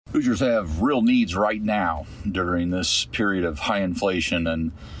Hoosiers have real needs right now during this period of high inflation,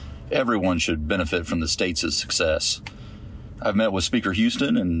 and everyone should benefit from the state's success. I've met with Speaker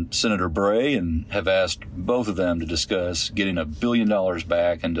Houston and Senator Bray and have asked both of them to discuss getting $1 billion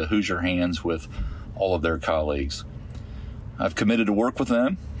back into Hoosier hands with all of their colleagues. I've committed to work with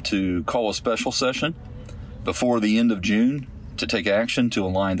them to call a special session before the end of June to take action to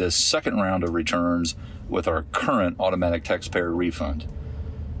align this second round of returns with our current automatic taxpayer refund.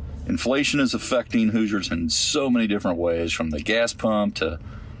 Inflation is affecting Hoosiers in so many different ways, from the gas pump to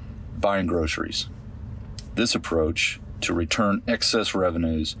buying groceries. This approach to return excess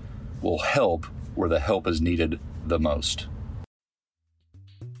revenues will help where the help is needed the most.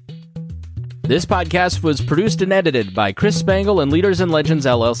 This podcast was produced and edited by Chris Spangle and Leaders and Legends,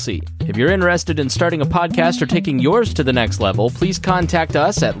 LLC. If you're interested in starting a podcast or taking yours to the next level, please contact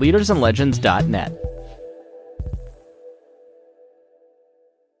us at leadersandlegends.net.